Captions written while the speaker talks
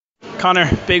Conor,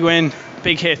 big win,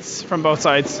 big hits from both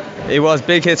sides. It was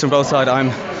big hits from both sides. I'm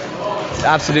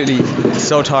absolutely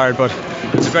so tired, but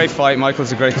it's a great fight.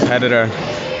 Michael's a great competitor.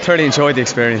 Thoroughly enjoyed the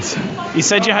experience. You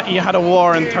said you had a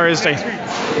war on Thursday.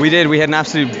 We did. We had an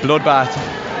absolute bloodbath.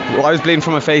 I was bleeding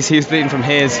from my face, he was bleeding from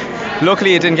his.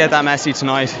 Luckily it didn't get that messy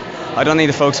tonight. I don't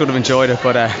think the folks would have enjoyed it,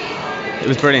 but it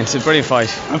was brilliant. It's a brilliant fight.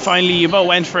 And finally you both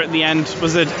went for it at the end.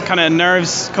 Was it kind of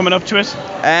nerves coming up to it?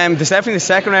 There's definitely the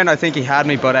second round I think he had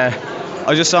me, but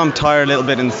I just saw him tire a little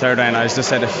bit in the third round. I just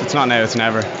said if it's not now, it's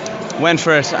never. Went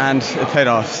for it and it paid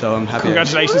off, so I'm happy.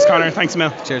 Congratulations, Conor. Thanks a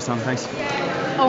mil. Cheers, Tom. Thanks.